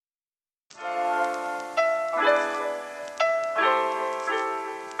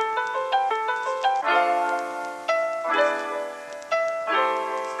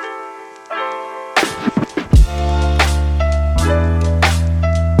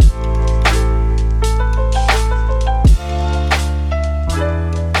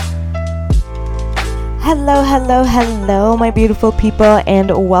Hello, my beautiful people,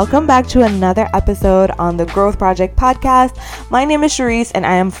 and welcome back to another episode on the Growth Project podcast. My name is Charisse, and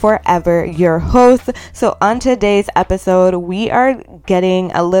I am forever your host. So on today's episode, we are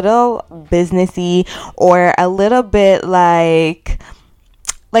getting a little businessy, or a little bit like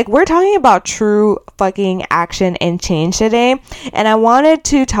we're talking about true fucking action and change today. And I wanted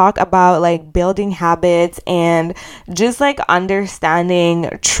to talk about building habits and just understanding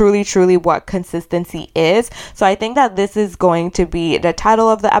truly what consistency is. So I think that this is going to be the title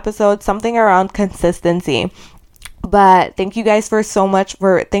of the episode, something around consistency. But thank you guys so much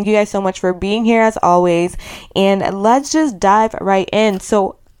for being here as always. And let's just dive right in.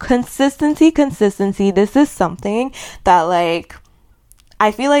 So consistency, this is something that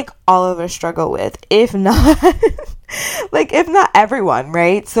I feel like all of us struggle with, if not, if not everyone,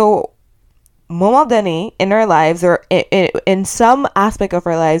 right? So, momaldani in our lives, or in some aspect of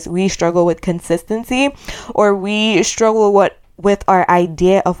our lives, we struggle with consistency, or we struggle with our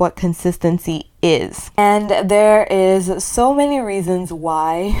idea of what consistency is. And there is so many reasons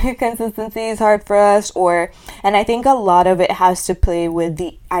why consistency is hard for us, and I think a lot of it has to play with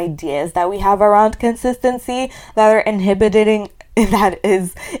the ideas that we have around consistency that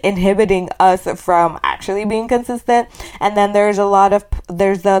is inhibiting us from actually being consistent. And then there's the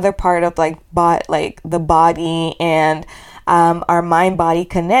other part of the body and our mind-body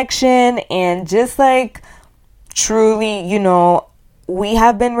connection, and just truly, we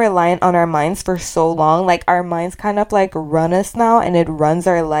have been reliant on our minds for so long. Our minds kind of run us now, and it runs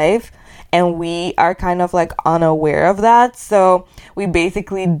our life, and we are kind of unaware of that. So we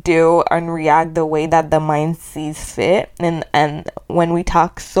basically do and react the way that the mind sees fit. And when we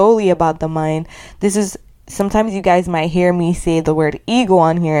talk solely about the mind, this is sometimes you guys might hear me say the word ego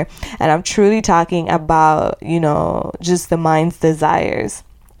on here, and I'm truly talking about, just the mind's desires.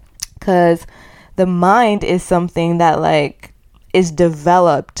 Because the mind is something that is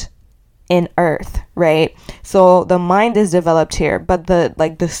developed in earth, right? So the mind is developed here, but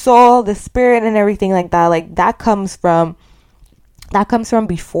the soul, the spirit, and everything that comes from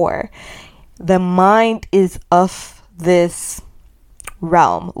before. The mind is of this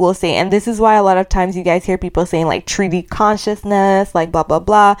realm, we'll say. And this is why a lot of times you guys hear people saying 3D consciousness, blah blah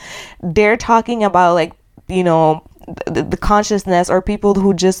blah. They're talking about the consciousness, or people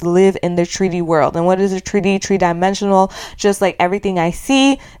who just live in the 3D world. And what is a 3D? Three-dimensional, just everything I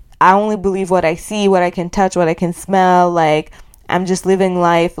see. I only believe what I see, what I can touch, what I can smell. I'm just living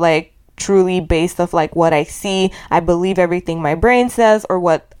life truly based off what I see. I believe everything my brain says, or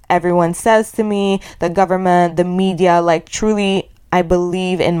what everyone says to me, the government, the media. Truly, I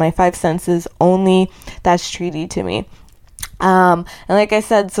believe in my five senses only. That's 3D to me. And like I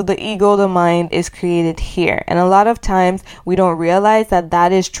said, so the ego, the mind, is created here. And a lot of times we don't realize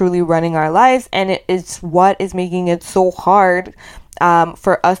that is truly running our lives, and it's what is making it so hard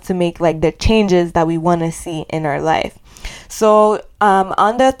for us to make the changes that we want to see in our life. So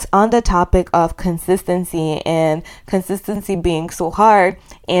on the topic of consistency, and consistency being so hard,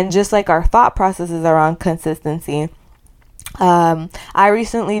 and just our thought processes around consistency, I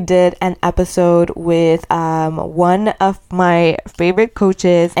recently did an episode with one of my favorite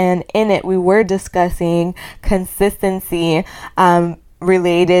coaches, and in it we were discussing consistency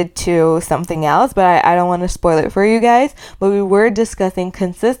related to something else, but I don't want to spoil it for you guys. But we were discussing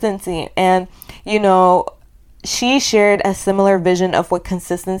consistency, and she shared a similar vision of what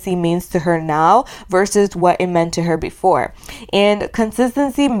consistency means to her now versus what it meant to her before. And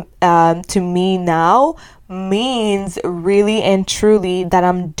consistency to me now means really and truly that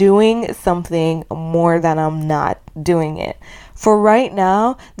I'm doing something more than I'm not doing it. For right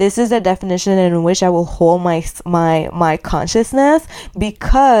now, this is a definition in which I will hold my consciousness,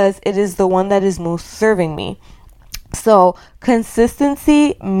 because it is the one that is most serving me. So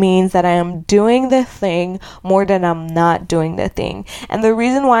consistency means that I am doing the thing more than I'm not doing the thing. And the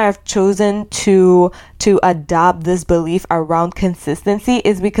reason why I've chosen to adopt this belief around consistency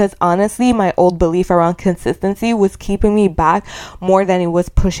is because honestly, my old belief around consistency was keeping me back more than it was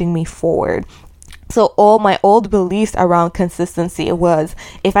pushing me forward. So all my old beliefs around consistency was,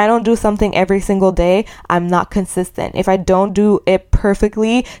 if I don't do something every single day, I'm not consistent. If I don't do it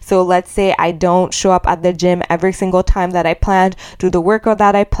perfectly, so let's say I don't show up at the gym every single time that I planned, do the workout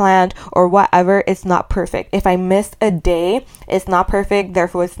that I planned, or whatever, it's not perfect. If I missed a day, it's not perfect,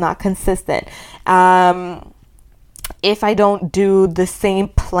 therefore it's not consistent. If I don't do the same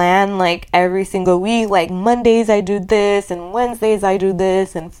plan every single week, Mondays I do this, and Wednesdays I do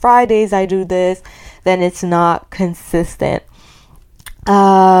this, and Fridays I do this, then it's not consistent.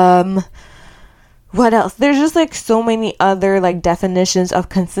 what else? There's just like so many other like definitions of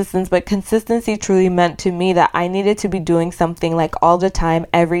consistency, but consistency truly meant to me that I needed to be doing something like all the time,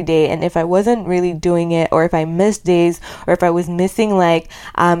 every day. And if I wasn't really doing it, or if I missed days, or if I was missing like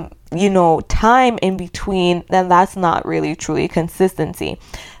time in between, then that's not really truly consistency.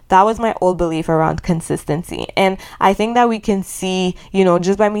 That was my old belief around consistency. And I think that we can see,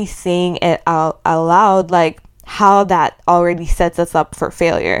 just by me saying it out loud, like how that already sets us up for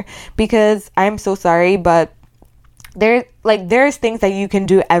failure. Because I'm so sorry, but there's things that you can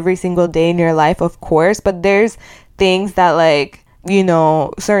do every single day in your life, of course, but there's things that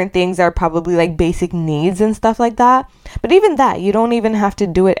certain things are probably like basic needs and stuff like that. But even that, you don't even have to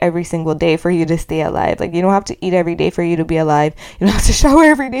do it every single day for you to stay alive. Like, you don't have to eat every day for you to be alive. You don't have to shower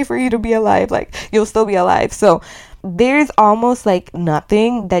every day for you to be alive. Like, you'll still be alive. So there's almost like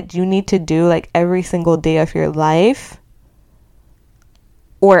nothing that you need to do like every single day of your life,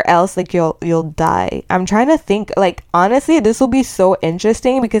 or else like you'll die. I'm trying to think, like, honestly, this will be so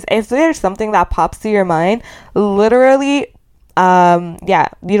interesting, because if there's something that pops to your mind, literally,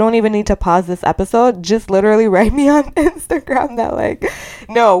 you don't even need to pause this episode. Just literally write me on Instagram that like,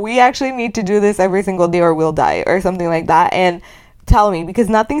 no, we actually need to do this every single day or we'll die, or something like that, and tell me, because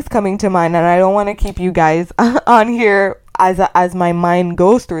nothing's coming to mind, and I don't want to keep you guys on here as my mind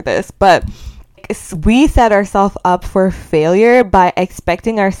goes through this. But we set ourselves up for failure by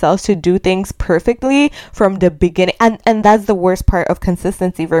expecting ourselves to do things perfectly from the beginning, and that's the worst part of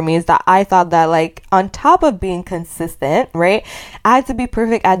consistency for me, is that I thought that like on top of being consistent, right, I had to be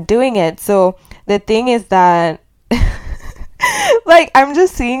perfect at doing it. So the thing is that like, I'm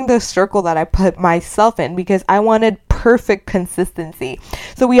just seeing the circle that I put myself in, because I wanted perfect consistency.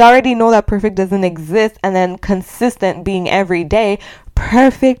 So we already know that perfect doesn't exist, and then consistent being every day,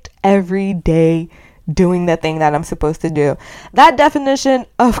 perfect every day, doing the thing that I'm supposed to do. That definition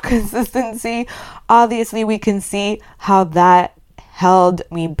of consistency, obviously we can see how that held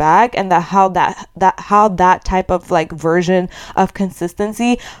me back, and how that type of like version of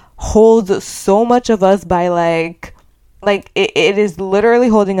consistency holds so much of us by like it is literally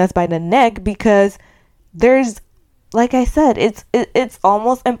holding us by the neck, because there's, like I said, it's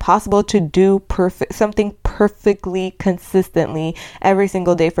almost impossible to do something perfectly consistently every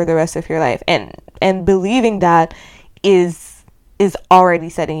single day for the rest of your life, and believing that is already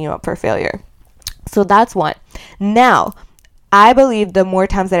setting you up for failure. So that's one. Now, I believe the more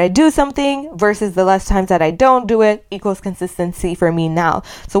times that I do something versus the less times that I don't do it equals consistency for me now.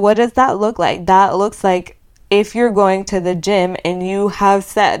 So what does that look like? That looks like if you're going to the gym and you have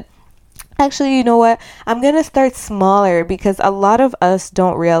said, actually, you know what, I'm going to start smaller, because a lot of us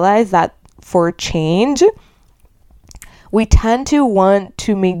don't realize that for change, we tend to want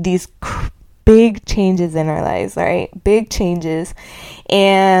to make these big changes in our lives, right? Big changes.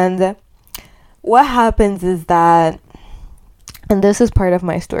 And what happens is that, and this is part of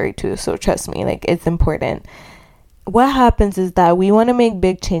my story too, so trust me, like, it's important. What happens is that we want to make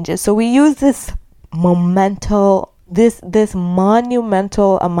big changes. So we use this monumental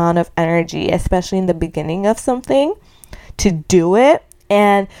amount of energy, especially in the beginning of something, to do it.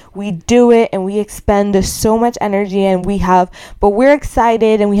 And we do it and we expend so much energy, but we're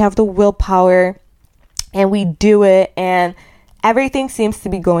excited and we have the willpower and we do it, and everything seems to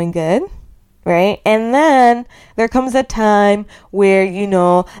be going good, right? And then there comes a time where,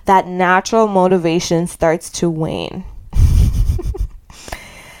 that natural motivation starts to wane.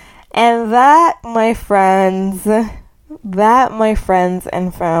 And that, my friends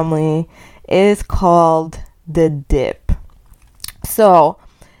and family, is called the dip. So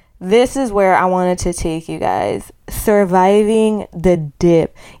this is where I wanted to take you guys. Surviving the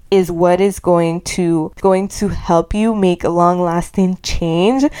dip is what is going to help you make long-lasting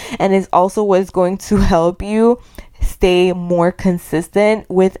change, and is also what's going to help you stay more consistent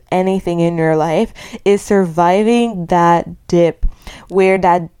with anything in your life, is surviving that dip, where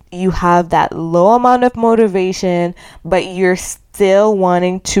that you have that low amount of motivation, but you're still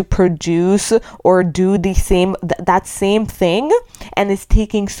wanting to produce or do that same thing, and it's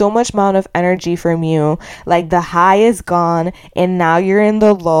taking so much amount of energy from you. Like, the high is gone and now you're in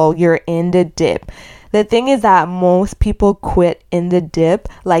the low, you're in the dip. The thing is that most people quit in the dip,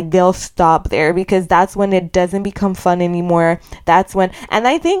 like they'll stop there, because that's when it doesn't become fun anymore. That's when, and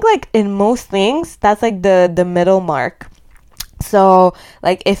I think like in most things, that's like the middle mark. So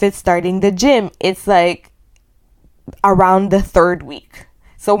like if it's starting the gym, it's like around the third week.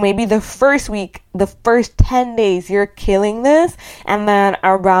 So maybe the first week, the first 10 days, you're killing this. And then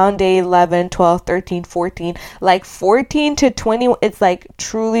around day 11, 12, 13, 14, like 14 to 20, it's like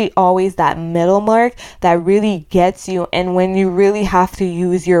truly always that middle mark that really gets you. And when you really have to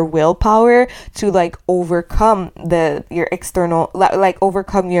use your willpower to like overcome your external, like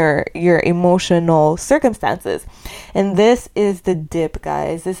overcome your emotional circumstances. And this is the dip,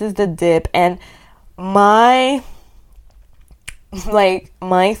 guys. This is the dip. And my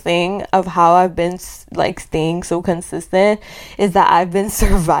thing of how I've been like staying so consistent is that I've been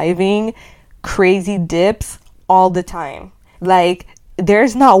surviving crazy dips all the time. Like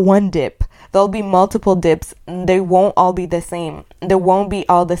there's not one dip. There'll be multiple dips. They won't all be the same. They won't be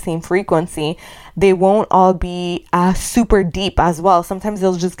all the same frequency. They won't all be super deep as well. Sometimes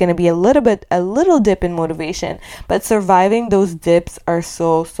there's just going to be a little dip in motivation. But surviving those dips are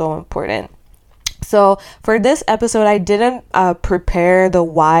so, so important. So for this episode, I didn't prepare the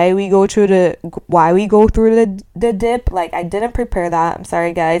why we go through the dip. Like I didn't prepare that. I'm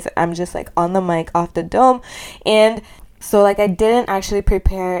sorry, guys. I'm just like on the mic off the dome. And so like I didn't actually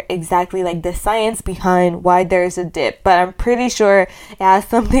prepare exactly like the science behind why there's a dip, but I'm pretty sure it has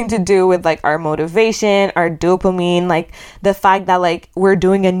something to do with like our motivation, our dopamine, like the fact that like we're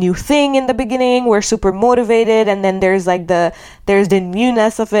doing a new thing in the beginning, we're super motivated, and then there's the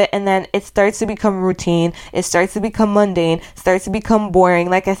newness of it, and then it starts to become routine, it starts to become mundane, starts to become boring.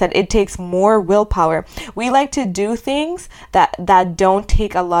 Like I said, it takes more willpower. We like to do things that don't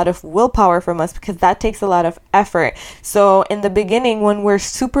take a lot of willpower from us because that takes a lot of effort. So in the beginning, when we're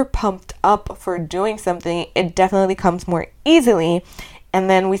super pumped up for doing something, it definitely comes more easily. And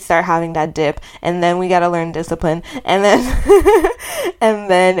then we start having that dip, and then we got to learn discipline. And then,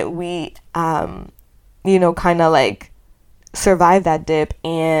 and then we, kind of like survive that dip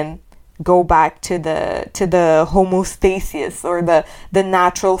and go back to the homeostasis or the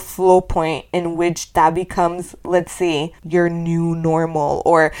natural flow point in which that becomes, let's say, your new normal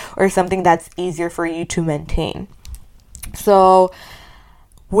or something that's easier for you to maintain. So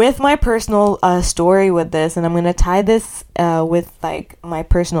with my personal story with this, and I'm going to tie this with like my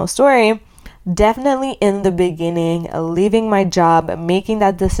personal story, definitely in the beginning, leaving my job, making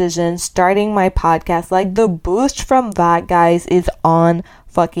that decision, starting my podcast, like the boost from that, guys, is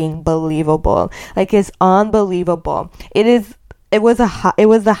fucking believable. Like it's unbelievable. It was the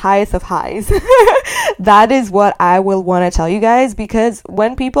highest of highs. That is what I will want to tell you guys, because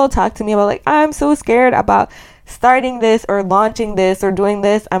when people talk to me about like, I'm so scared about starting this or launching this or doing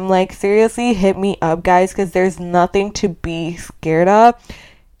this, I'm like, seriously, hit me up, guys, because there's nothing to be scared of.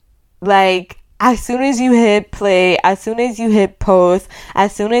 Like, as soon as you hit play, as soon as you hit post,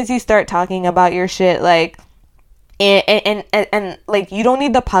 as soon as you start talking about your shit, like, and like, you don't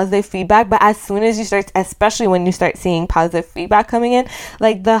need the positive feedback, but as soon as you start, especially when you start seeing positive feedback coming in,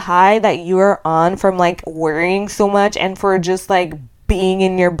 like the high that you are on from like worrying so much and for just like being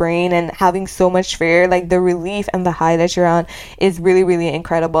in your brain and having so much fear, like the relief and the high that you're on is really, really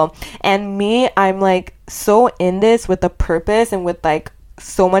incredible. And me, I'm like so in this with a purpose and with like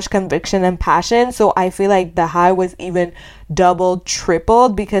so much conviction and passion. So I feel like the high was even doubled,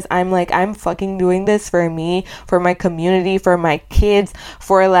 tripled, because I'm like, I'm fucking doing this for me, for my community, for my kids,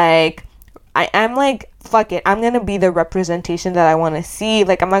 for like, I'm like, fuck it, I'm gonna be the representation that I want to see.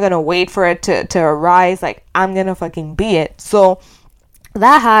 Like, I'm not gonna wait for it to arise. Like, I'm gonna fucking be it. So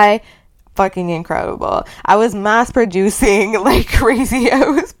that high, fucking incredible. I was mass producing like crazy. I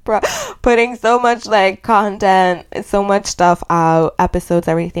was putting so much like content, so much stuff out, episodes,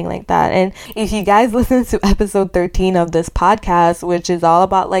 everything like that. And if you guys listen to episode 13 of this podcast, which is all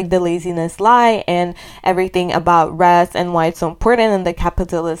about like the laziness lie and everything about rest and why it's so important and the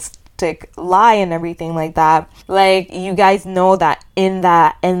capitalist lie and everything like that, like, you guys know that in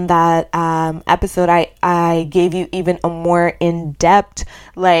that episode I gave you even a more in-depth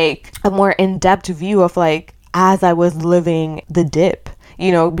view of like as I was living the dip,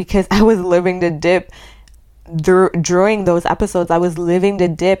 because I was living the dip during those episodes. I was living the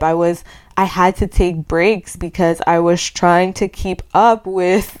dip. I had to take breaks because I was trying to keep up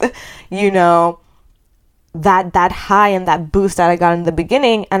with that high and that boost that I got in the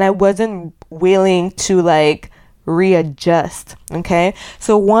beginning, and I wasn't willing to like readjust. Okay,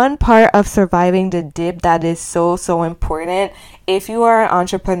 so one part of surviving the dip that is so important, if you are an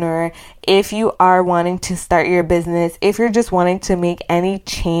entrepreneur, if you are wanting to start your business, if you're just wanting to make any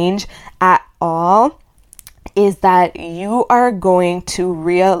change at all, is that you're going to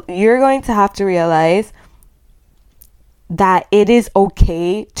have to realize that it is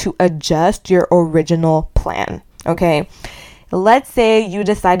okay to adjust your original plan. Okay, let's say you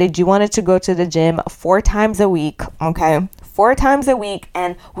decided you wanted to go to the gym 4 times a week. Okay, 4 times a week,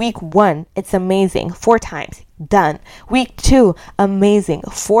 and week 1, it's amazing, 4 times, done. Week 2, amazing,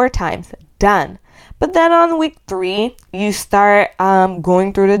 4 times, done. But then on week 3, you start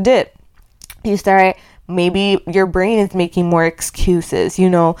going through the dip. You start, maybe your brain is making more excuses.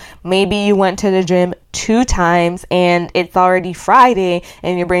 Maybe you went to the gym 2 times and it's already Friday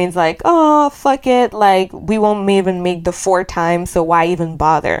and your brain's like, oh, fuck it. Like, we won't even make the 4 times, so why even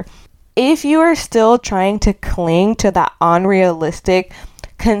bother? If you are still trying to cling to that unrealistic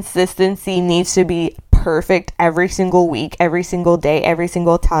consistency needs to be perfect every single week, every single day, every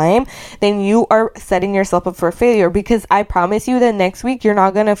single time, then you are setting yourself up for failure, because I promise you that next week you're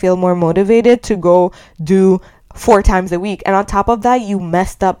not going to feel more motivated to go do 4 times a week. And on top of that, you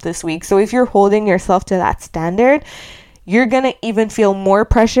messed up this week. So if you're holding yourself to that standard, you're going to even feel more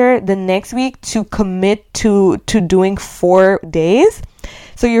pressure the next week to commit to doing 4 days.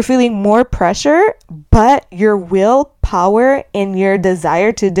 So you're feeling more pressure, but your willpower and your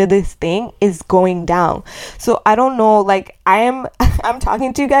desire to do this thing is going down. So I don't know, like I'm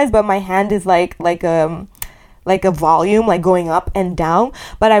talking to you guys, but my hand is like a volume, like going up and down.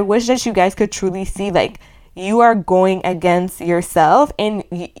 But I wish that you guys could truly see, like, you are going against yourself, and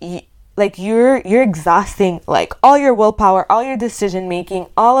like you're exhausting like all your willpower, all your decision making,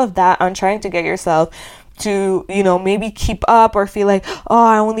 all of that on trying to get yourself to, maybe keep up, or feel like, oh,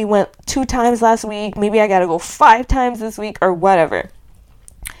 I only went 2 times last week, maybe I gotta go 5 times this week, or whatever.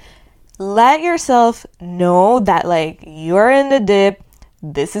 Let yourself know that, like, you're in the dip.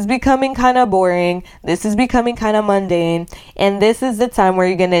 This is becoming kind of boring. This is becoming kind of mundane. And this is the time where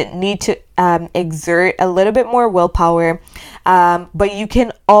you're going to need to exert a little bit more willpower. But you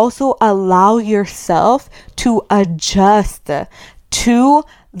can also allow yourself to adjust to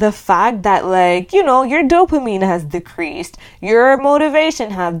the fact that, like, your dopamine has decreased. Your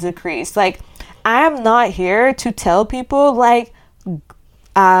motivation has decreased. Like, I am not here to tell people, like,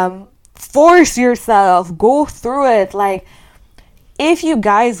 force yourself, go through it. Like, if you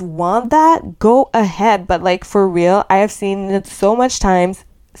guys want that, go ahead. But, like, for real, I have seen it so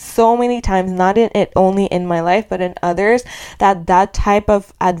many times, not in it only in my life, but in others, that type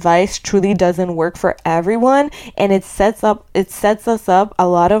of advice truly doesn't work for everyone, and it sets us up, a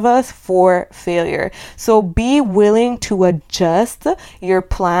lot of us, for failure. So be willing to adjust your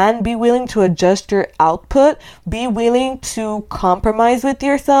plan, be willing to adjust your output, be willing to compromise with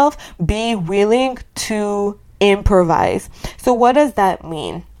yourself, be willing to improvise. So what does that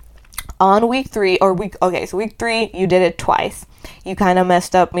mean? On week 3 so week 3, you did it twice. You kind of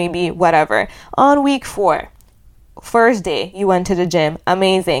messed up, maybe, whatever. On week 4, first day, you went to the gym.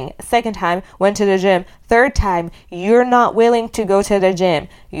 Amazing. Second time, went to the gym. Third time, you're not willing to go to the gym.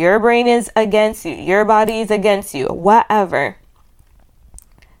 Your brain is against you. Your body is against you. Whatever.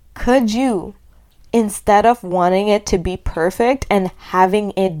 Could you, instead of wanting it to be perfect and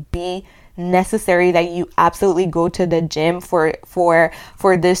having it be necessary that you absolutely go to the gym for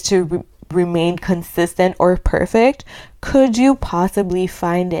this to remain consistent or perfect, could you possibly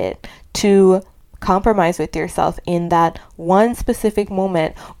find it to compromise with yourself in that one specific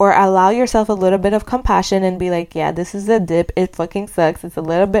moment, or allow yourself a little bit of compassion and be like, yeah, this is a dip, it fucking sucks, it's a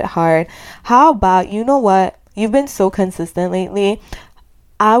little bit hard. How about, you know what, you've been so consistent lately,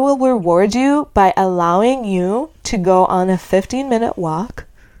 I will reward you by allowing you to go on a 15-minute walk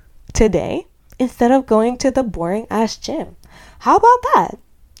today instead of going to the boring ass gym. How about that?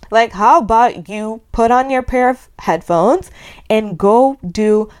 Like, how about you put on your pair of headphones and go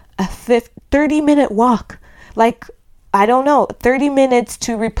do a 30-minute walk? Like, I don't know, 30 minutes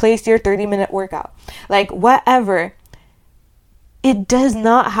to replace your 30-minute workout. Like, whatever. It does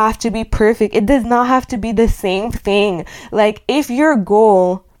not have to be perfect. It does not have to be the same thing. Like, if your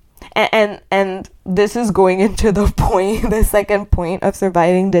goal, and this is going into the second point of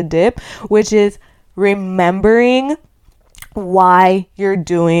surviving the dip, which is remembering why you're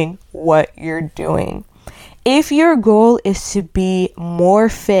doing what you're doing. If your goal is to be more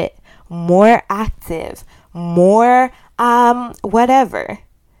fit, more active, more whatever,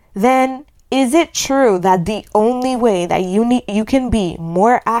 then is it true that the only way that you can be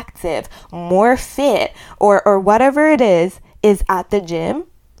more active, more fit, or whatever it is at the gym,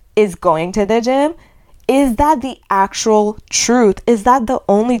 is going to the gym? Is that the actual truth? Is that the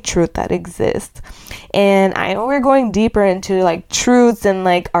only truth that exists? And I know we're going deeper into like truths and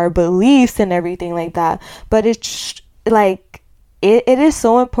like our beliefs and everything like that, but it's like it is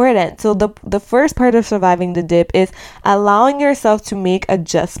so important. So the first part of surviving the dip is allowing yourself to make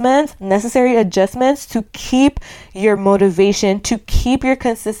necessary adjustments to keep your motivation, to keep your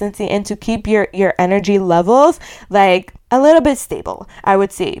consistency, and to keep your energy levels like a little bit stable, I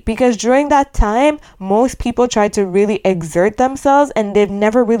would say, because during that time, most people try to really exert themselves and they've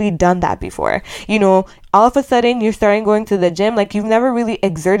never really done that before. You know, all of a sudden you're starting going to the gym, like you've never really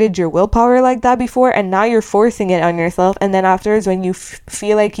exerted your willpower like that before, and now you're forcing it on yourself. And then afterwards, when you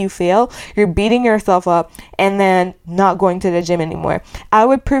feel like you fail, you're beating yourself up and then not going to the gym anymore. I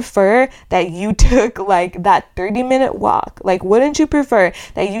would prefer that you took like that 30-minute walk. Like, wouldn't you prefer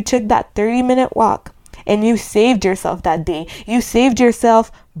that you took that 30-minute walk and you saved yourself that day? You saved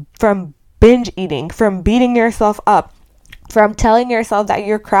yourself from binge eating, from beating yourself up, from telling yourself that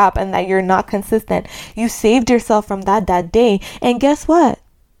you're crap and that you're not consistent. You saved yourself from that day. And guess what?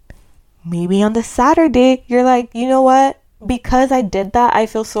 Maybe on the Saturday, you're like, you know what? Because I did that, I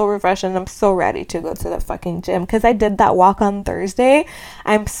feel so refreshed and I'm so ready to go to the fucking gym. Because I did that walk on Thursday,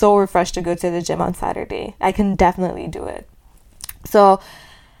 I'm so refreshed to go to the gym on Saturday. I can definitely do it. So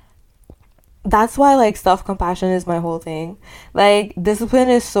that's why, like, self-compassion is my whole thing. Like, discipline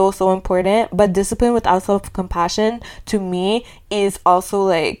is so important, but discipline without self-compassion to me is also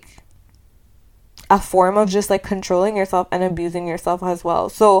like a form of just like controlling yourself and abusing yourself as well.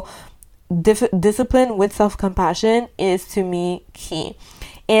 So discipline with self-compassion is to me key.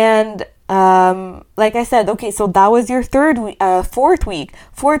 And like I said, okay, so that was your fourth week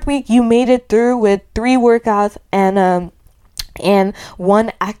you made it through with 3 workouts and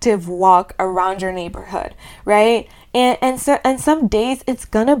 1 active walk around your neighborhood, right? And some days it's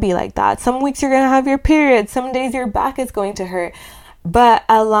gonna be like that. Some weeks you're gonna have your period. Some days your back is going to hurt. But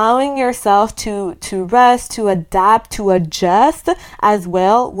allowing yourself to rest, to adapt, to adjust as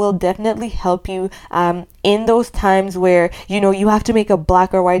well will definitely help you in those times where, you know, you have to make a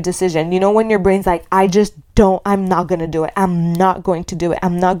black or white decision. You know, when your brain's like, I'm not going to do it. I'm not going to do it.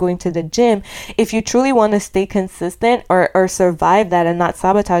 I'm not going to the gym. If you truly want to stay consistent or survive that and not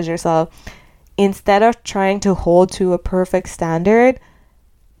sabotage yourself, instead of trying to hold to a perfect standard,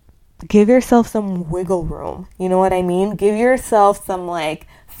 give yourself some wiggle room. You know what I mean? Give yourself some like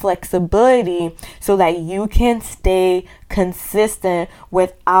flexibility so that you can stay consistent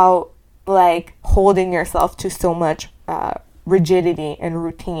without like holding yourself to so much rigidity and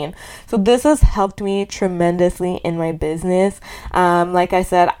routine. So this has helped me tremendously in my business. Like I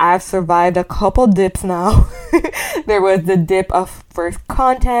said, I've survived a couple dips now. There was the dip of first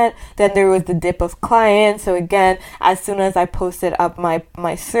content, then there was the dip of clients. So again, as soon as I posted up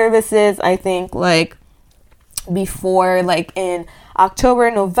my services, I think like before, like in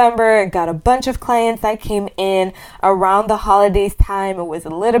October, November, got a bunch of clients that came in. Around the holidays time, it was a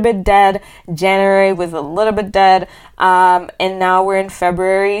little bit dead. January was a little bit dead. And now we're in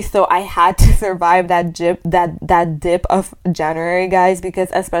February, so I had to survive that dip of January, guys, because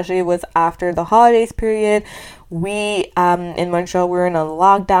especially it was after the holidays period. We in Montreal, we were in a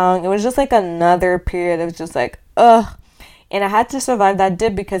lockdown. It was just like another period. It was just like, ugh. And I had to survive that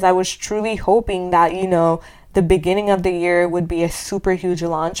dip because I was truly hoping that, you know, the beginning of the year would be a super huge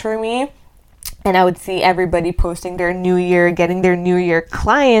launch for me. And I would see everybody posting their new year, getting their new year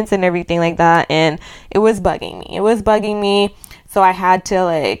clients and everything like that. And it was bugging me. So I had to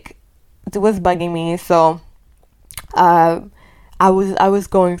it was bugging me. So I was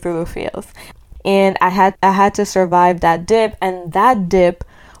going through the feels. And I had to survive that dip. And that dip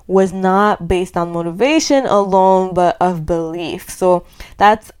was not based on motivation alone, but of belief. So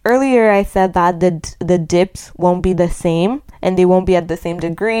that's earlier I said that the dips won't be the same and they won't be at the same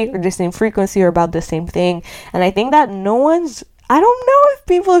degree or the same frequency or about the same thing. And I think that I don't know if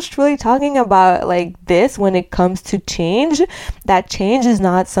people are truly talking about like this when it comes to change. That change is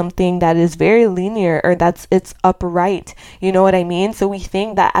not something that is very linear or it's upright. You know what I mean? So we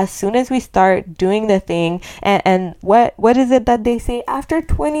think that as soon as we start doing the thing and what is it that they say? After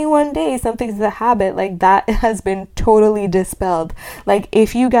 21 days, something's a habit. Like that has been totally dispelled. Like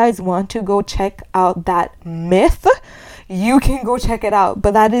if you guys want to go check out that myth, you can go check it out.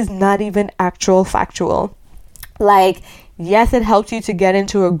 But that is not even actual factual. Like, yes, it helps you to get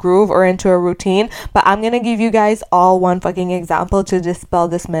into a groove or into a routine, but I'm going to give you guys all one fucking example to dispel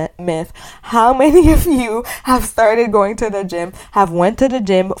this myth. How many of you have started going to the gym, have went to the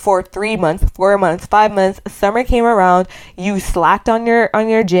gym for 3 months, 4 months, 5 months, summer came around, you slacked on your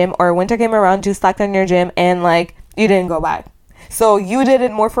gym, or winter came around, you slacked on your gym, and like, you didn't go back. So you did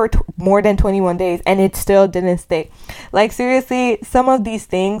it more than 21 days and it still didn't stick. Like seriously, some of these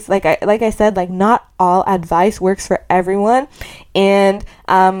things, like I said, like not all advice works for everyone. And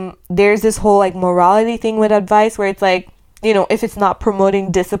there's this whole like morality thing with advice where it's like, you know, if it's not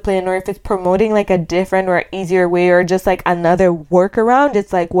promoting discipline or if it's promoting like a different or easier way or just like another workaround,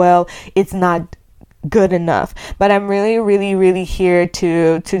 it's like, well, it's not good enough. But I'm really, really, really here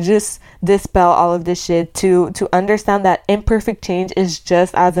to just dispel all of this shit, to understand that imperfect change is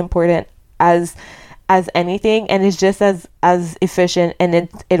just as important as anything, and it's just as efficient, and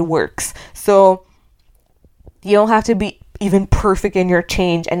it works. So you don't have to be even perfect in your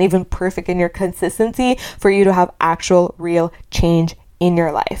change and even perfect in your consistency for you to have actual real change in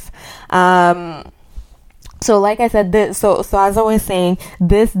your life. So like I said, so as I was saying,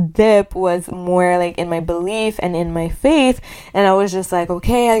 this dip was more like in my belief and in my faith. And I was just like,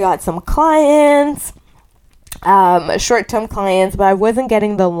 okay, I got some clients, short-term clients, but I wasn't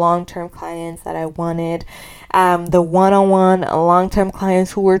getting the long-term clients that I wanted. The one-on-one long-term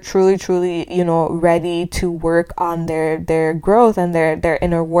clients who were truly, ready to work on their growth and their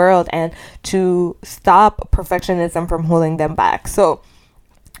inner world, and to stop perfectionism from holding them back. So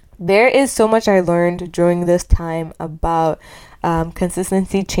there is so much I learned during this time about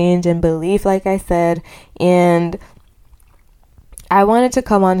consistency, change, and belief, like I said, and I wanted to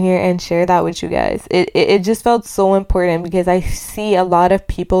come on here and share that with you guys. It just felt so important, because I see a lot of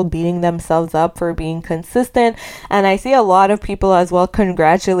people beating themselves up for being consistent, and I see a lot of people as well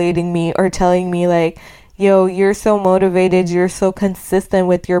congratulating me or telling me like, yo, you're so motivated, you're so consistent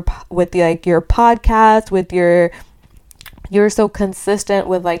with your podcast, you're so consistent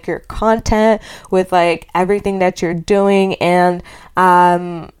with like your content, with like everything that you're doing. And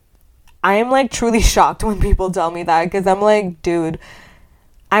I am like truly shocked when people tell me that, because I'm like, dude,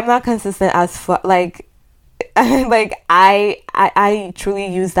 I'm not consistent as like I truly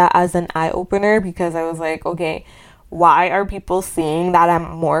use that as an eye opener, because I was like, okay, why are people seeing that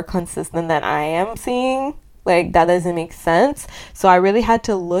I'm more consistent than I am seeing? Like, that doesn't make sense. So I really had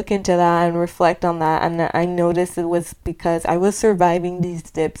to look into that and reflect on that. And I noticed it was because I was surviving these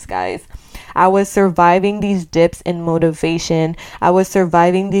dips, guys. I was surviving these dips in motivation. I was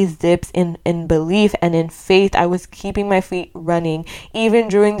surviving these dips in belief and in faith. I was keeping my feet running. Even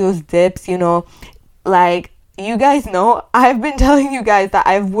during those dips, like, you guys know, I've been telling you guys that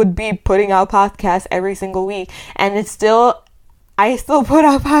I would be putting out podcasts every single week. And I still put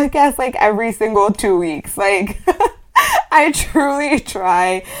out podcasts like every single 2 weeks. Like, I truly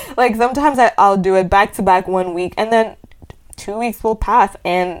try. Like, sometimes I'll do it back to back 1 week, and then 2 weeks will pass,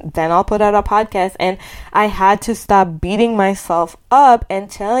 and then I'll put out a podcast. And I had to stop beating myself up and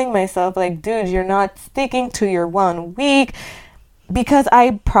telling myself like, dude, you're not sticking to your 1 week, because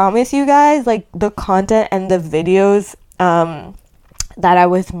I promise you guys, like, the content and the videos that I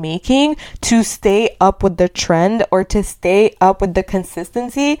was making to stay up with the trend or to stay up with the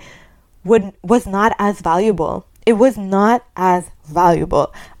consistency was not as valuable. It was not as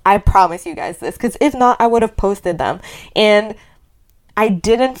valuable. I promise you guys this, because if not, I would have posted them. And I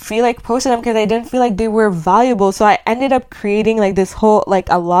didn't feel like posting them because I didn't feel like they were valuable. So I ended up creating like this whole, like,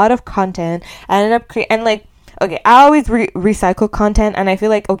 a lot of content. I ended up creating, like, okay, I always recycle content, and I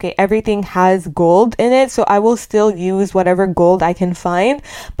feel like, okay, everything has gold in it, so I will still use whatever gold I can find.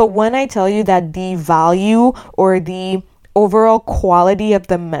 But when I tell you that the value or the overall quality of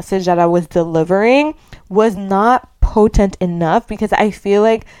the message that I was delivering was not potent enough, because I feel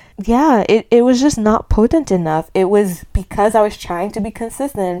like, yeah, it was just not potent enough. It was because I was trying to be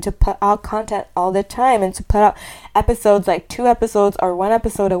consistent and to put out content all the time, and to put out episodes, like 2 episodes or 1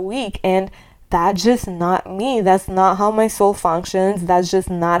 episode a week, and that's just not me. That's not how my soul functions. That's just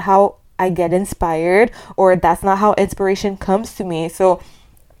not how I get inspired, or that's not how inspiration comes to me. So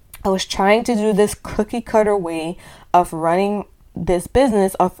I was trying to do this cookie cutter way of running this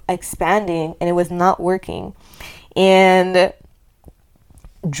business, of expanding, and it was not working. And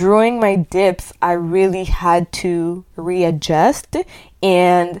during my dips, I really had to readjust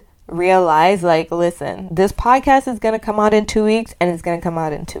and realize, like, listen, this podcast is going to come out in 2 weeks, and it's going to come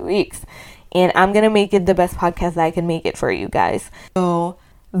out in 2 weeks. And I'm going to make it the best podcast that I can make it for you guys. So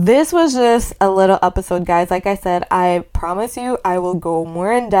this was just a little episode, guys. Like I said, I promise you I will go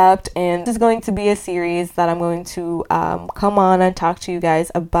more in depth. And this is going to be a series that I'm going to come on and talk to you guys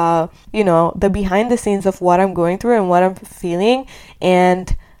about, the behind the scenes of what I'm going through and what I'm feeling,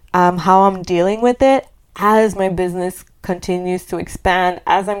 and how I'm dealing with it as my business continues to expand,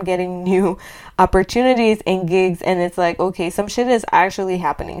 as I'm getting new opportunities and gigs. And it's like, okay, some shit is actually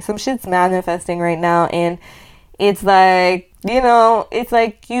happening, some shit's manifesting right now. And it's like, it's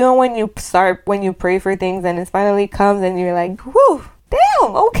like, when you pray for things and it finally comes and you're like, whoo,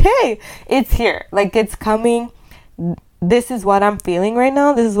 damn, okay, it's here, like, it's coming. This is what I'm feeling right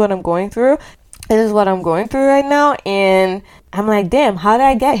now. This is what I'm going through. This is what I'm going through right now. And I'm like, damn, how did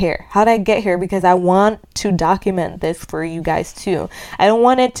I get here? How did I get here? Because I want to document this for you guys too. I don't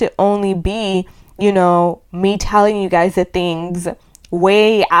want it to only be, me telling you guys the things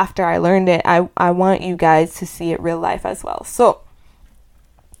way after I learned it, I want you guys to see it real life as well. So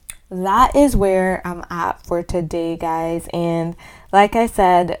that is where I'm at for today, guys. And like I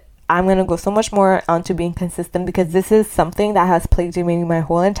said, I'm going to go so much more onto being consistent, because this is something that has plagued me my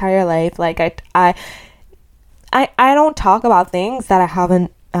whole entire life. Like I don't talk about things that I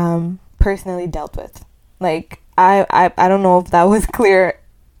haven't personally dealt with. Like I don't know if that was clear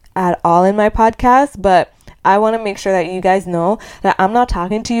at all in my podcast, but I want to make sure that you guys know that I'm not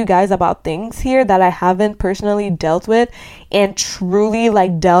talking to you guys about things here that I haven't personally dealt with and truly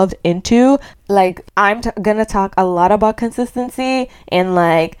like delved into. Like I'm gonna talk a lot about consistency and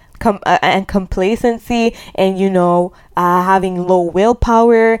like and complacency, and having low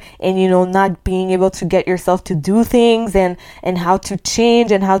willpower, and not being able to get yourself to do things, and how to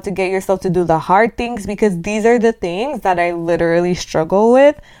change and how to get yourself to do the hard things, because these are the things that I literally struggle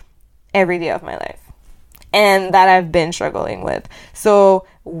with every day of my life, and that I've been struggling with. So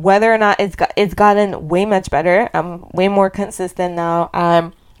whether or not it's gotten way much better, I'm way more consistent now.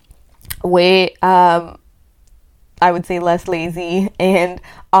 I'm way I would say less lazy and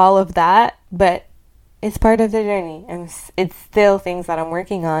all of that, but it's part of the journey, and it's still things that I'm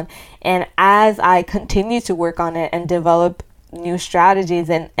working on. And as I continue to work on it and develop new strategies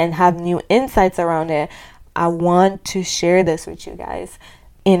and have new insights around it, I want to share this with you guys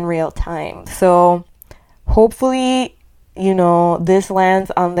in real time. So hopefully, this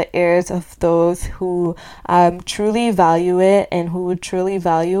lands on the ears of those who truly value it and who would truly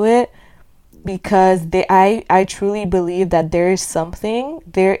value it, because I truly believe that there is something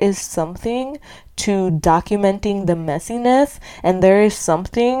to documenting the messiness, and there is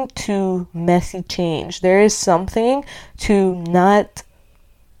something to messy change. There is something to not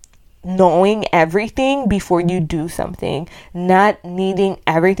knowing everything before you do something, not needing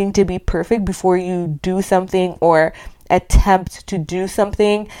everything to be perfect before you do something or attempt to do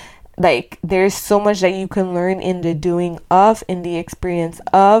something. Like, there's so much that you can learn in the doing of, in the experience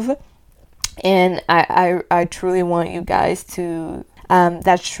of. And I truly want you guys to,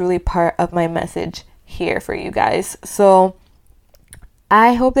 that's truly part of my message here for you guys. So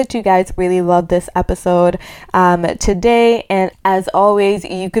I hope that you guys really love this episode today. And as always,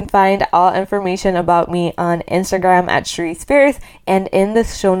 you can find all information about me on Instagram at Cherise Fierce, and in the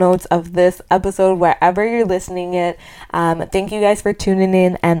show notes of this episode, wherever you're listening it. Thank you guys for tuning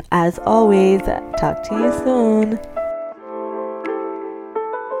in. And as always, talk to you soon.